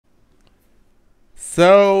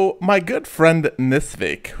So, my good friend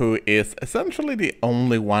Nisvik, who is essentially the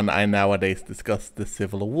only one I nowadays discuss the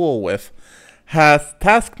Civil War with, has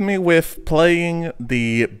tasked me with playing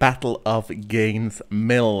the Battle of Gaines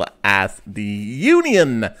Mill as the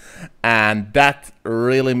Union, and that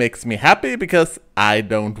really makes me happy because I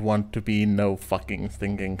don't want to be no fucking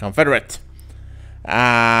stinking Confederate.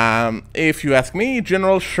 If you ask me,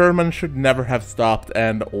 General Sherman should never have stopped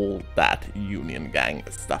and all that Union gang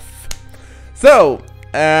stuff. So,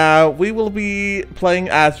 we will be playing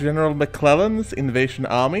as General McClellan's invasion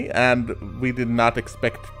army, and we did not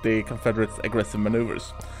expect the Confederates' aggressive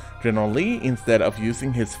maneuvers. General Lee, instead of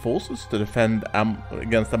using his forces to defend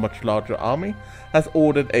against a much larger army, has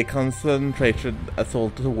ordered a concentrated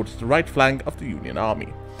assault towards the right flank of the Union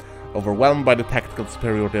army. Overwhelmed by the tactical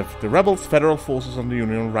superiority of the rebels, Federal forces on the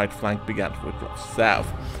Union right flank began to withdraw south.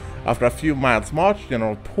 After a few miles march,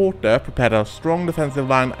 General Porter prepared a strong defensive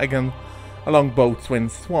line along Boatswain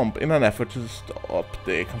Swamp in an effort to stop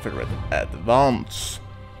the Confederate advance.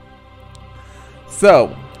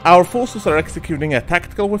 So, our forces are executing a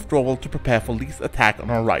tactical withdrawal to prepare for Lee's attack on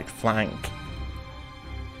our right flank.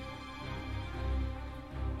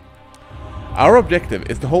 Our objective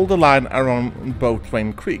is to hold the line around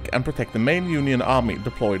Boatswain Creek and protect the main Union army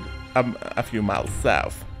deployed a few miles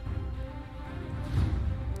south.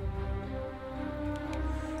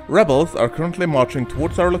 Rebels are currently marching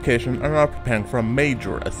towards our location and are preparing for a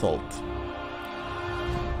major assault.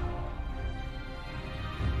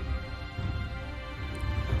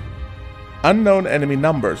 Unknown enemy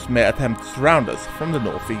numbers may attempt to surround us from the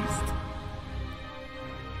northeast.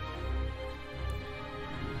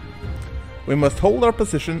 We must hold our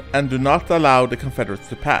position and do not allow the Confederates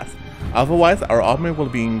to pass, otherwise our army will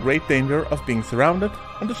be in great danger of being surrounded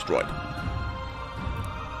and destroyed.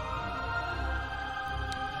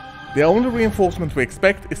 The only reinforcement we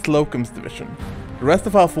expect is Slocum's division. The rest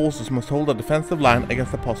of our forces must hold a defensive line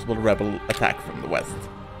against a possible rebel attack from the west.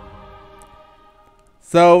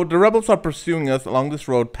 So, the rebels are pursuing us along this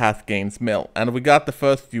road past Gaines Mill, and we got the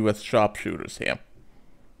first US sharpshooters here.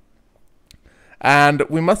 And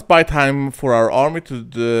we must buy time for our army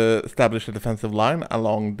to establish a defensive line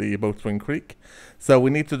along the Boatswain Creek, so we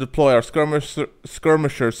need to deploy our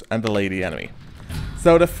skirmishers and delay the enemy.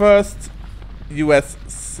 So the first US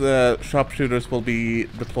sharpshooters will be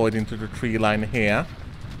deployed into the tree line here,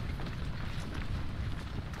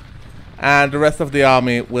 and the rest of the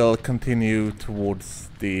army will continue towards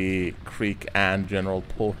the creek and General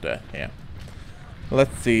Porter here.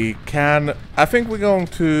 Let's see, I think we're going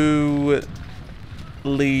to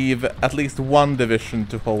leave at least one division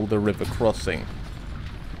to hold the river crossing.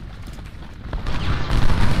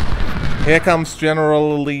 Here comes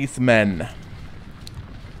General Lee's men.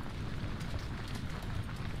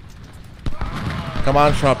 Come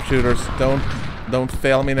on, sharpshooters, don't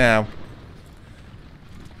fail me now.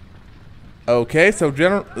 Okay, so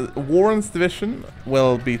General Warren's division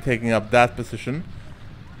will be taking up that position.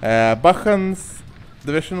 Buchan's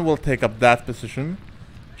division will take up that position.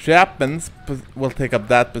 Chapman's will take up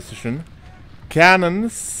that position.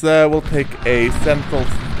 Cannon's will take a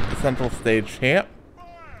central stage here.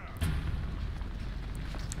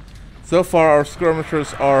 So far our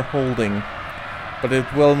skirmishers are holding, but it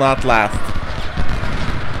will not last.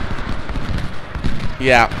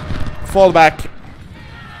 Yeah, fall back.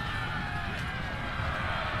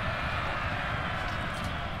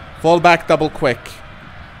 Fall back double quick.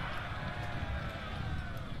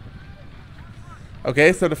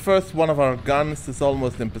 Okay, so the first one of our guns is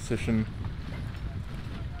almost in position.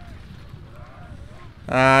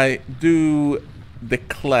 I do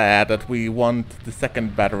declare that we want the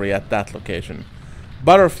second battery at that location.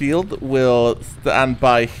 Butterfield will stand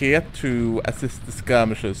by here to assist the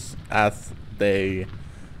skirmishers as they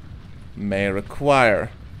may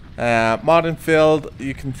require. Martinfield,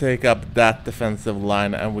 you can take up that defensive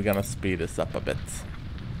line and we're gonna speed this up a bit.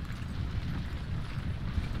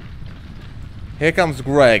 Here comes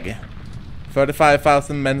Greg,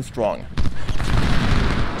 35,000 men strong.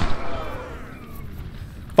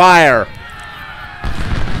 Fire!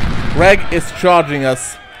 Greg is charging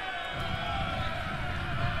us.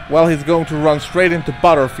 Well, he's going to run straight into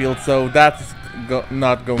Butterfield, so that's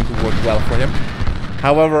not going to work well for him.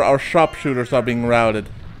 However, our sharpshooters are being routed.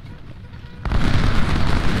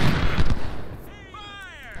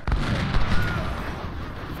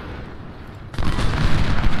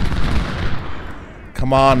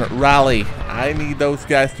 Come on, rally. I need those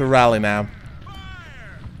guys to rally now.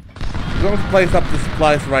 I'm going to place up the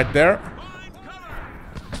supplies right there.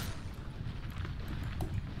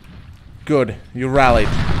 Good, you rallied.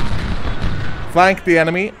 Flank the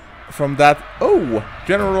enemy. from that... Oh!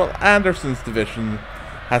 General Anderson's division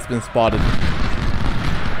has been spotted.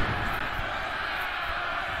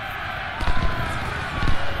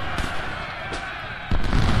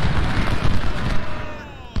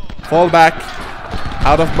 Fall back.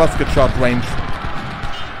 Out of musket shot range.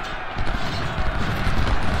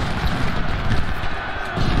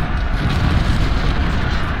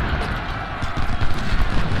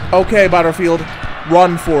 Okay, Battlefield.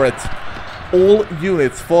 Run for it. All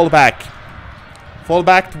units fall back. Fall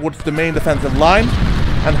back towards the main defensive line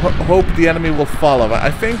and hope the enemy will follow.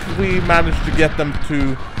 I think we managed to get them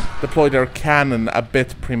to deploy their cannon a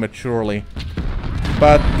bit prematurely.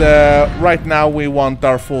 But right now we want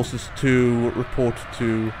our forces to report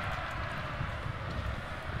to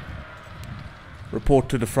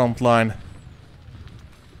the front line.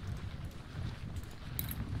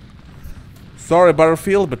 Sorry,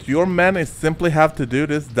 Battlefield, but your men simply have to do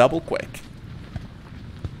this double quick.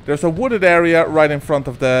 There's a wooded area right in front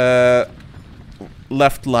of the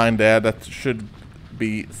left line there that should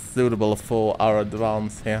be suitable for our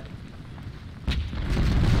advance here.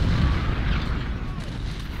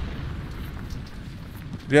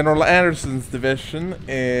 General Anderson's division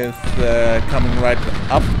is coming right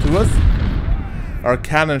up to us. Our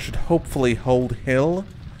cannon should hopefully hold Hill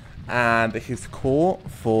and his corps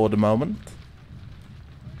for the moment.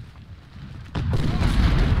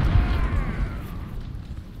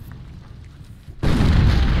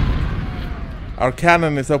 Our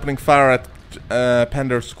cannon is opening fire at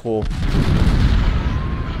Pender's corps.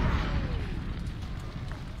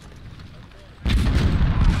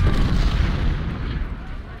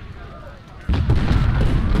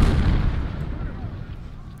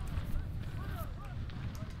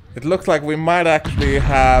 It looks like we might actually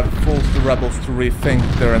have forced the rebels to rethink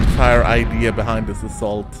their entire idea behind this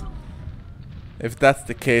assault. If that's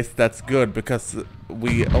the case, that's good, because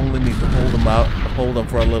we only need to hold them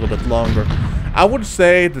for a little bit longer. I would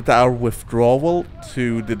say that our withdrawal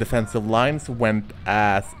to the defensive lines went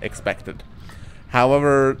as expected.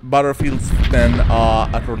 However, Butterfield's men are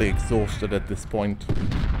utterly exhausted at this point.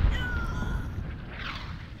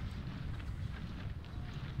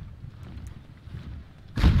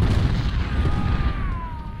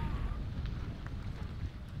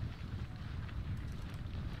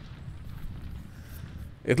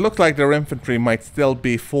 It looks like their infantry might still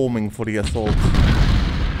be forming for the assault.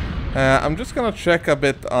 I'm just gonna check a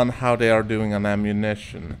bit on how they are doing on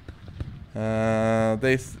ammunition.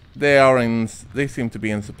 They seem to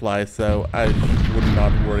be in supply, so I would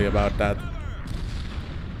not worry about that.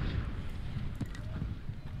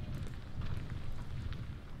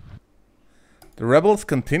 The rebels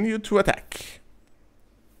continue to attack.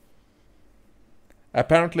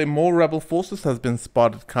 Apparently more rebel forces has been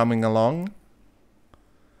spotted coming along.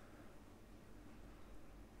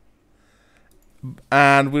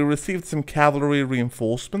 And we received some cavalry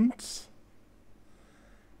reinforcements.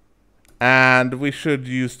 And we should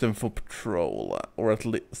use them for patrol, or at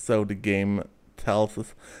least so the game tells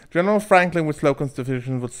us. General Franklin with Slocum's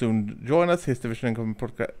division would soon join us. His division can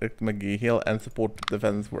protect McGee Hill and support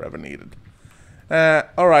defense wherever needed.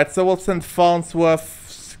 Alright, so we'll send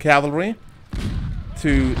Farnsworth's cavalry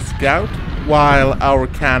to scout, while our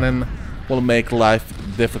cannon will make life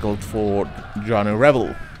difficult for Johnny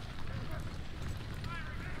Rebel.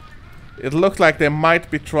 It looks like they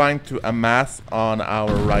might be trying to amass on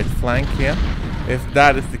our right flank here. If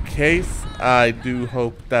that is the case, I do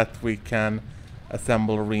hope that we can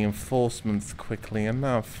assemble reinforcements quickly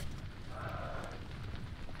enough.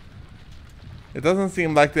 It doesn't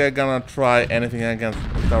seem like they're gonna try anything against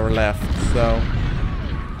our left, so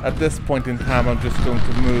at this point in time I'm just going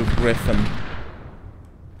to move Griffin.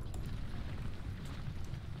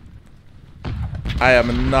 I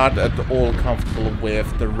am not at all comfortable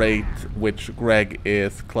with the rate which Greg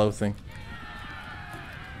is closing.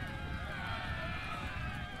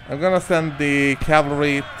 I'm gonna send the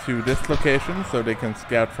cavalry to this location so they can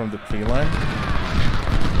scout from the tree line.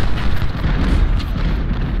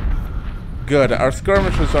 Good, our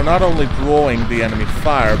skirmishers are not only drawing the enemy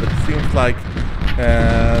fire, but it seems like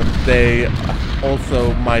they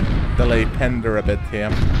also might delay Pender a bit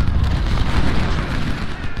here.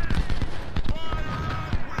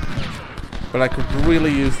 But I could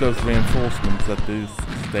really use those reinforcements at this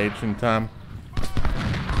stage in time.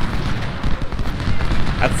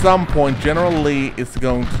 At some point, General Lee is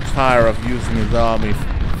going to tire of using his army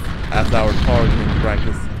as our targeting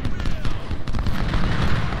practice.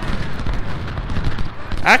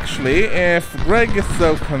 Actually, if Greg is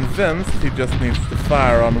so convinced he just needs to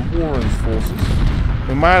fire on Warren's forces,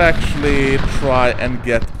 we might actually try and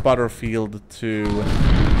get Butterfield to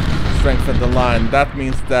strengthen the line. That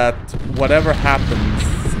means that whatever happens,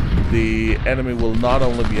 the enemy will not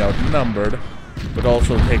only be outnumbered, but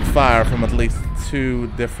also take fire from at least 2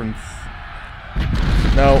 different...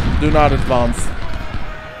 No, do not advance.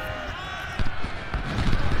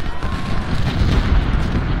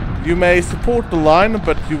 You may support the line,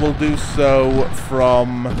 but you will do so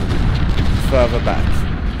from further back.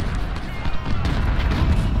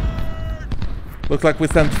 Looks like we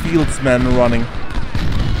sent fieldsmen running.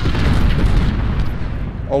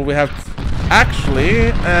 All we have to... Actually,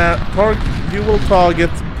 you will target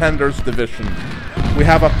Pender's division. We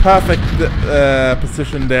have a perfect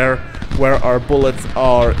position there where our bullets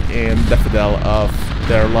are in Daffodil of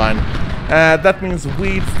their line. That means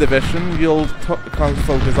Weed's division, you'll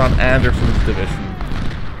focus on Anderson's division.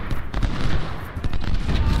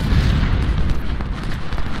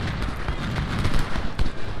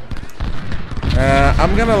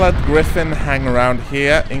 I'm gonna let Griffin hang around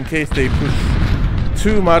here in case they push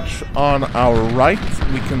too much on our right.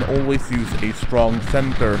 We can always use a strong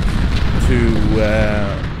center to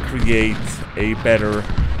create a better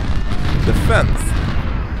defense.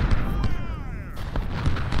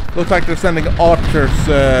 Looks like they're sending Archer's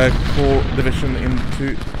core division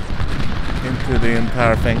into the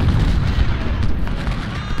entire thing.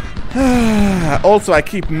 Also, I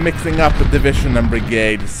keep mixing up division and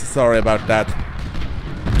brigades. Sorry about that.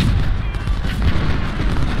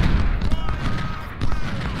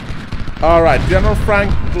 Alright, General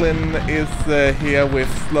Franklin is here with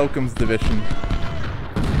Slocum's division.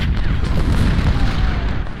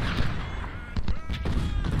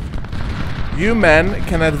 You men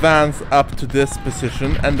can advance up to this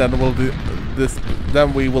position, and then we'll do this.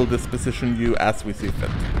 Then we will disposition you as we see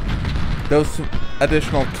fit. Those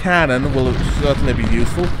additional cannon will certainly be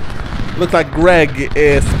useful. Looks like Greg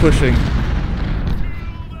is pushing.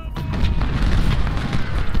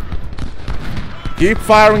 Keep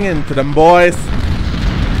firing into them, boys.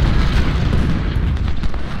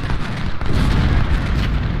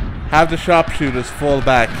 Have the sharpshooters fall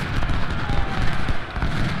back.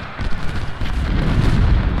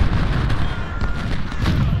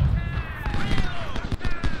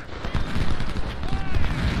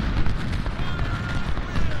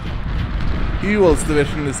 Ewell's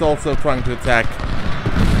division is also trying to attack.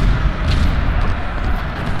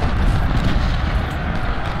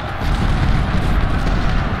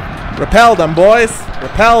 Repel them, boys!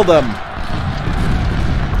 Repel them!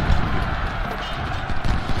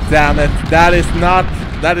 Damn it! That is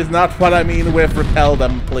not what I mean with repel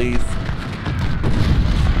them, please.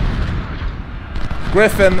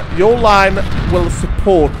 Griffin, your line will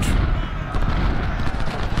support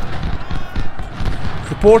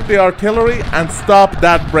the artillery and stop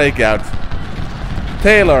that breakout.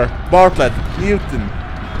 Taylor, Bartlett, Newton,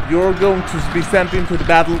 you're going to be sent into the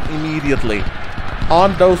battle immediately.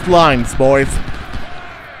 On those lines, boys.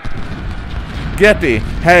 Getty,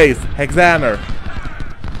 Hayes, Hexaner.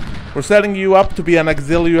 We're setting you up to be an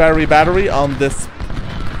auxiliary battery on this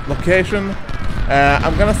location.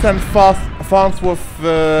 I'm gonna send Farnsworth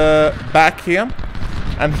back here,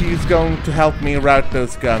 and he's going to help me route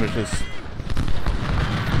those skirmishes.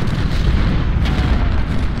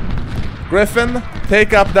 Griffin,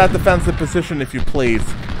 take up that defensive position if you please.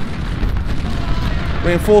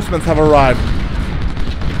 Reinforcements have arrived.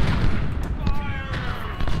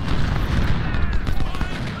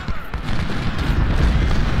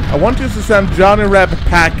 I want you to send Johnny Reb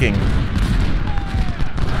packing.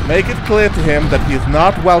 Make it clear to him that he is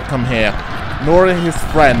not welcome here, nor his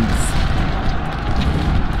friends.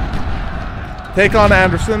 Take on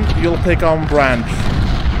Anderson, you'll take on Branch.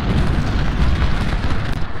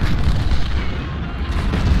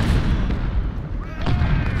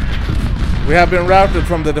 We have been routed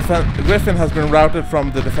from the Griffin has been routed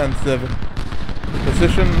from the defensive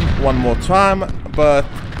position one more time, but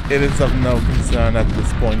it is of no concern at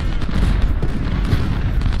this point.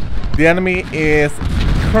 The enemy is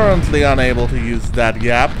currently unable to use that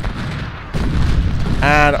gap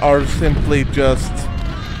and are simply just...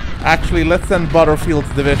 Actually, let's send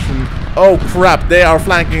Butterfield's division. Oh crap, they are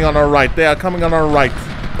flanking on our right. They are coming on our right.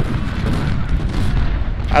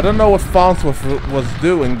 I don't know what Farnsworth was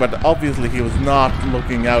doing, but obviously he was not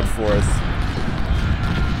looking out for us.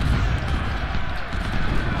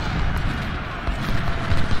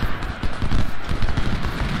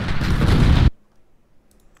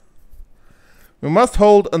 We must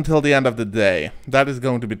hold until the end of the day. That is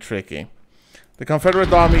going to be tricky. The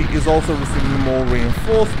Confederate Army is also receiving more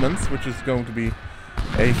reinforcements, which is going to be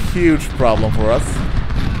a huge problem for us.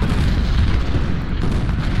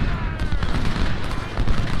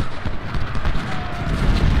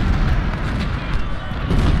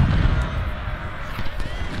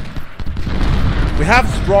 have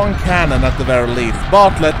strong cannon at the very least.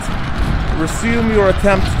 Bartlett, resume your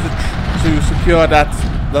attempt to secure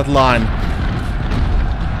that line.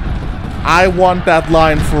 I want that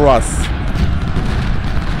line for us.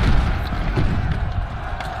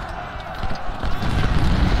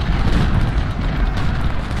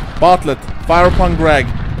 Bartlett, fire upon Greg.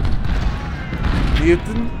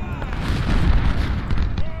 Newton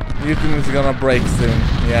is gonna break soon.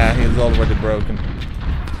 Yeah, he's already broken.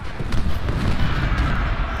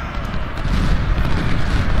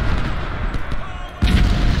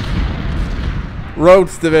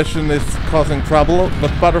 Rhodes' division is causing trouble,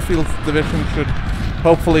 but Butterfield's division should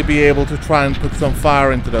hopefully be able to try and put some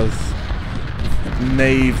fire into those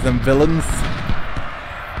knaves and villains.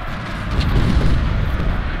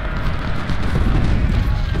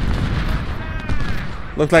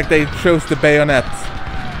 Looks like they chose the bayonet.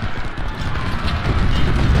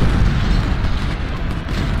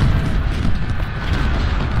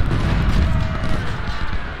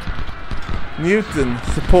 Newton,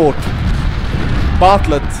 support.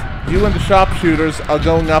 Bartlett, you and the sharpshooters are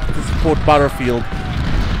going up to support Butterfield.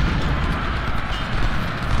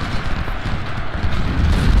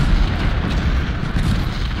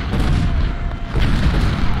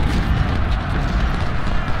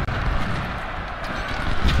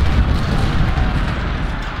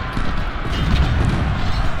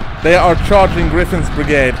 They are charging Griffin's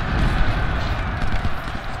brigade.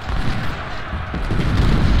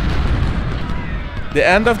 The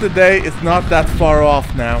end of the day is not that far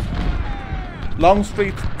off now.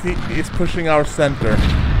 Longstreet is pushing our center.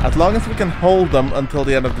 As long as we can hold them until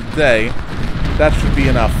the end of the day, that should be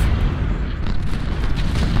enough.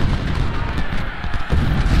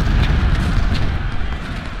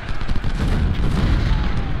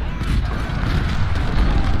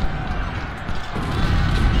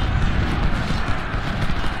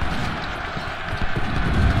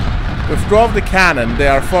 Withdraw the cannon, they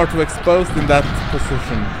are far too exposed in that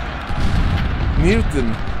position. Newton,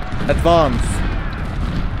 advance.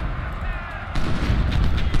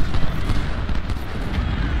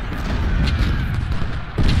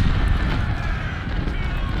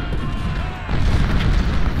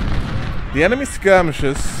 The enemy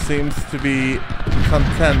skirmishers seems to be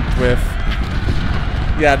content with...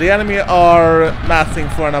 Yeah, the enemy are massing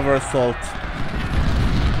for another assault.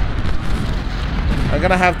 I'm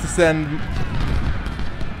gonna have to send...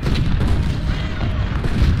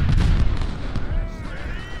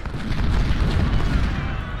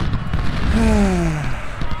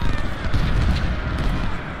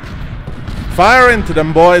 Fire into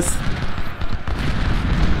them, boys!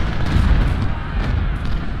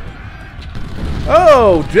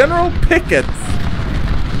 Oh, General Pickett!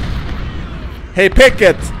 Hey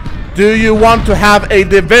Pickett, do you want to have a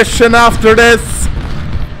division after this?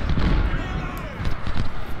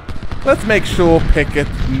 Let's make sure Pickett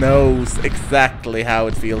knows exactly how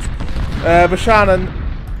it feels. Buchanan,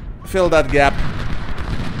 fill that gap.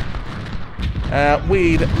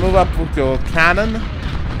 Weed, move up with your cannon.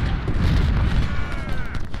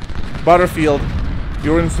 Butterfield,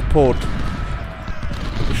 you're in support.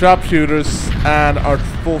 The sharpshooters and our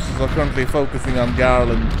forces are currently focusing on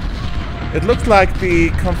Garland. It looks like the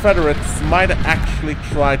Confederates might actually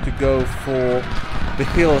try to go for the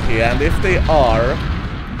hill here, and if they are,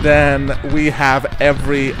 then we have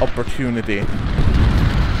every opportunity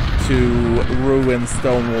to ruin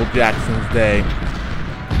Stonewall Jackson's day.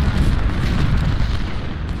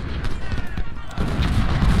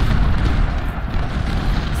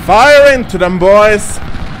 Fire into them, boys!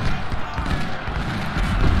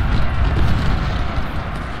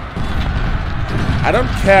 I don't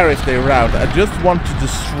care if they rout, I just want to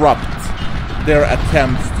disrupt their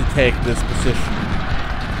attempts to take this position.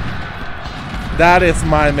 That is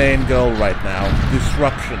my main goal right now,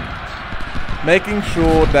 disruption. Making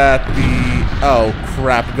sure that the... Oh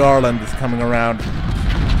crap, Garland is coming around.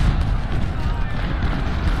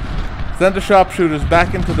 Send the sharpshooters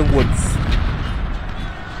back into the woods.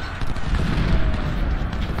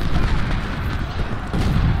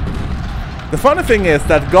 The funny thing is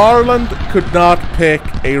that Garland could not pick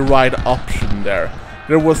a right option there.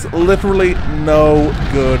 There was literally no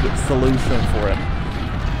good solution for him.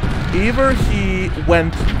 Either he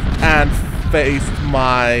went and faced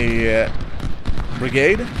my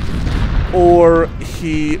brigade, or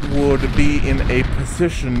he would be in a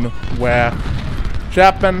position where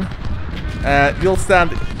Chapman, you'll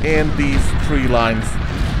stand in these tree lines.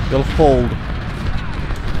 You'll hold.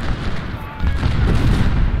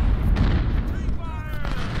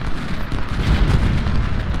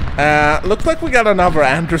 Looks like we got another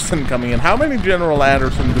Anderson coming in. How many General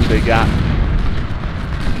Anderson do they got?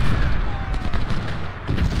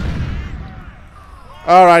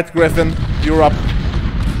 Alright, Griffin, you're up.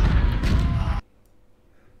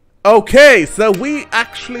 Okay, so we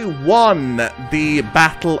actually won the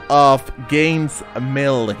Battle of Gaines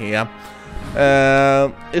Mill here.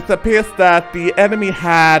 It appears that the enemy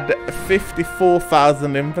had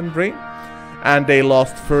 54,000 infantry, and they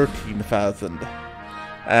lost 13,000.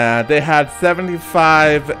 They had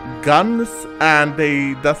 75 guns, and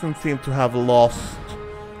they doesn't seem to have lost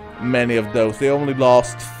many of those. They only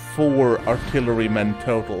lost 4 artillerymen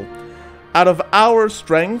total. Out of our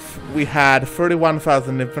strength, we had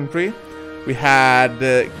 31,000 infantry, we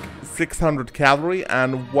had 600 cavalry,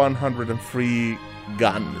 and 103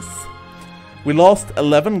 guns. We lost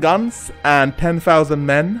 11 guns and 10,000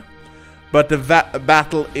 men, but the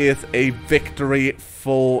battle is a victory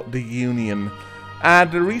for the Union.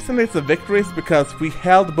 And the reason it's a victory is because we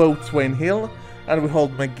held Boatswain Hill and we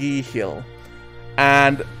hold McGee Hill.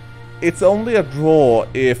 And it's only a draw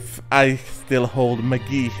if I still hold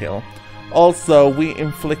McGee Hill. Also, we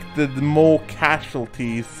inflicted more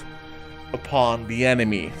casualties upon the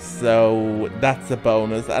enemy, so that's a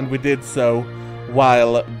bonus, and we did so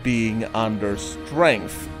while being under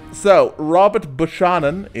strength. So, Robert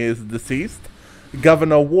Buchanan is deceased,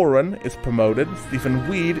 Governor Warren is promoted, Stephen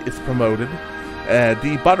Weed is promoted,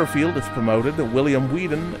 D. Butterfield is promoted, William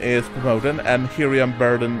Whedon is promoted, and Hiriam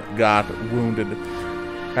Burden got wounded.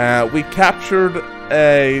 We captured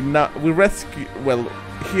well,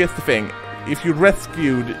 here's the thing. If you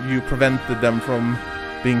rescued, you prevented them from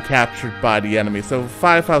being captured by the enemy. So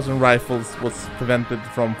 5,000 rifles was prevented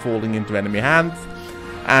from falling into enemy hands.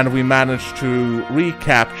 And we managed to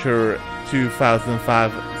recapture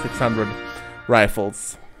 2,600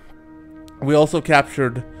 rifles. We also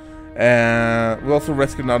captured, we also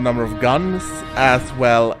rescued a number of guns, as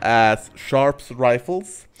well as Sharp's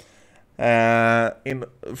rifles,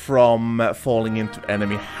 from falling into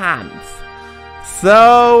enemy hands.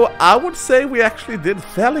 So, I would say we actually did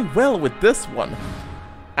fairly well with this one.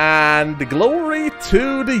 And glory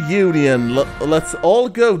to the Union. Let's all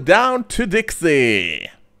go down to Dixie.